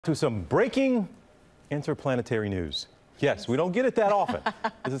To some breaking interplanetary news. Yes, we don't get it that often.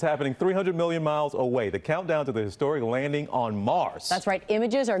 This is happening 300 million miles away. The countdown to the historic landing on Mars. That's right.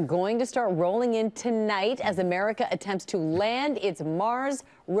 Images are going to start rolling in tonight as America attempts to land its Mars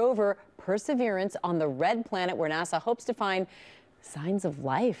rover Perseverance on the red planet where NASA hopes to find signs of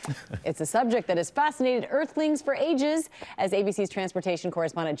life. It's a subject that has fascinated Earthlings for ages, as ABC's transportation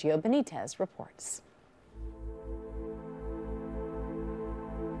correspondent Gio Benitez reports.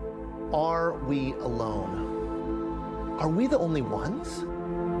 Are we alone? Are we the only ones?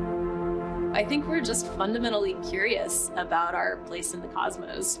 I think we're just fundamentally curious about our place in the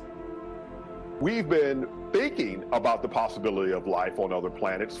cosmos. We've been thinking about the possibility of life on other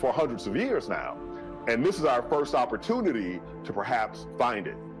planets for hundreds of years now. And this is our first opportunity to perhaps find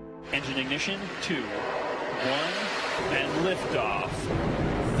it. Engine ignition, 2, 1, and liftoff.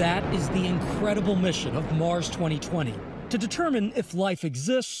 That is the incredible mission of Mars 2020. To determine if life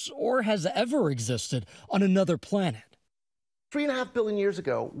exists or has ever existed on another planet. 3.5 billion years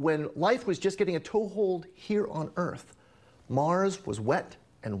ago, when life was just getting a toehold here on Earth, Mars was wet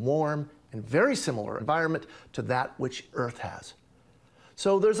and warm and very similar environment to that which Earth has.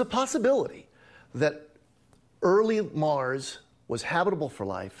 So there's a possibility that early Mars was habitable for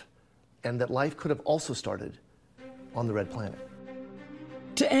life and that life could have also started on the red planet.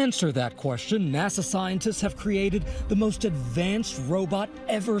 To answer that question, NASA scientists have created the most advanced robot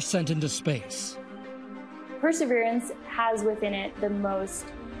ever sent into space. Perseverance has within it the most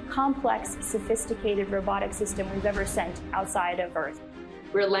complex, sophisticated robotic system we've ever sent outside of Earth.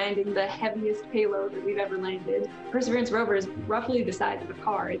 We're landing the heaviest payload that we've ever landed. Perseverance rover is roughly the size of a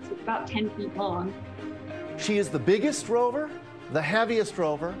car. It's about 10 feet long. She is the biggest rover, the heaviest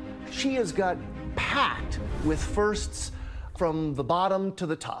rover. She has got packed with firsts from the bottom to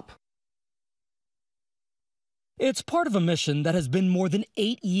the top. It's part of a mission that has been more than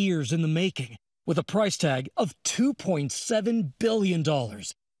 8 years in the making, with a price tag of $2.7 billion.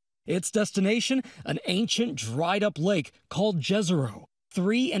 Its destination, an ancient dried-up lake called JEZERO,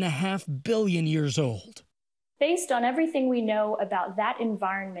 3.5 billion years old. Based on everything we know about that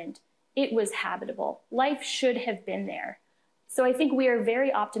environment, it was habitable. Life should have been there. So I think we are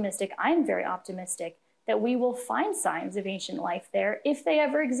very optimistic, I'm very optimistic, that we will find signs of ancient life there if they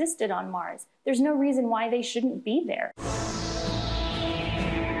ever existed on Mars. There's no reason why they shouldn't be there.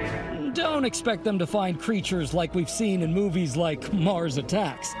 Don't expect them to find creatures like we've seen in movies like Mars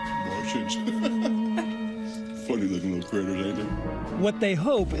Attacks. Martians. Funny looking little critters, ain't they? What they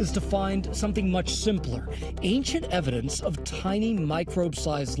hope is to find something much simpler, ancient evidence of tiny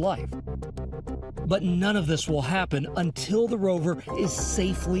microbe-sized life. But none of this will happen until the rover is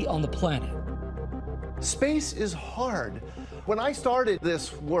safely on the planet. Space is hard. When I started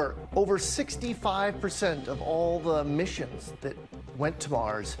this work, over 65% of all the missions that went to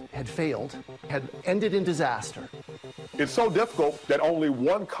Mars had failed, had ended in disaster. It's so difficult that only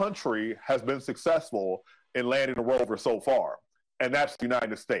one country has been successful in landing a rover so far, and that's the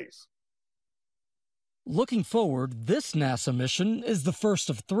United States. Looking forward, this NASA mission is the first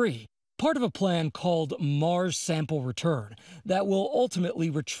of 3. Part of a plan called Mars Sample Return that will ultimately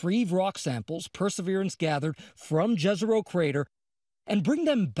retrieve rock samples Perseverance gathered from JEZERO crater and bring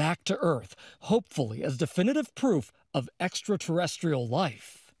them back to Earth, hopefully as definitive proof of extraterrestrial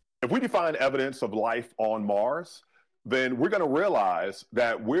life. If we define evidence of life on Mars, then we're going to realize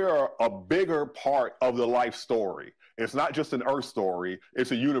that we're a bigger part of the life story. It's not just an Earth story, it's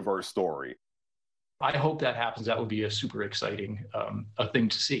a universe story. I hope that happens. That would be a super exciting thing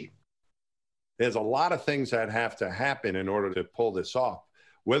to see. There's a lot of things that have to happen in order to pull this off.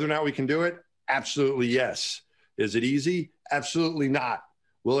 Whether or not we can do it, absolutely yes. Is it easy? Absolutely not.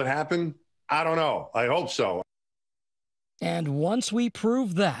 Will it happen? I don't know. I hope so. And once we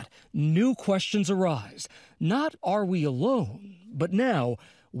prove that, new questions arise. Not are we alone, but now,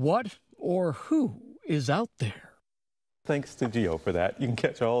 what or who is out there? Thanks to Gio for that. You can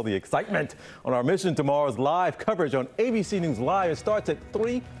catch all the excitement on our Mission to Mars live coverage on ABC News Live. It starts at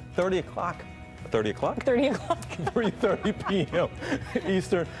 3:30 o'clock. 30 o'clock? 30 o'clock. 3:30 p.m.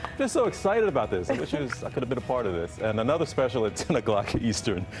 Eastern. Just so excited about this. I wish I could have been a part of this. And another special at 10 o'clock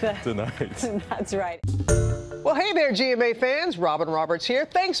Eastern tonight. That's right. Well, hey there, GMA fans. Robin Roberts here.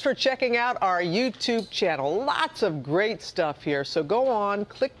 Thanks for checking out our YouTube channel. Lots of great stuff here. So go on,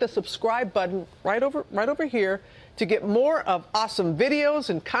 click the subscribe button right over here to get more of awesome videos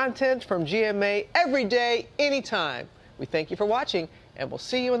and content from GMA every day, anytime. We thank you for watching, and we'll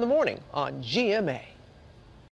see you in the morning on GMA.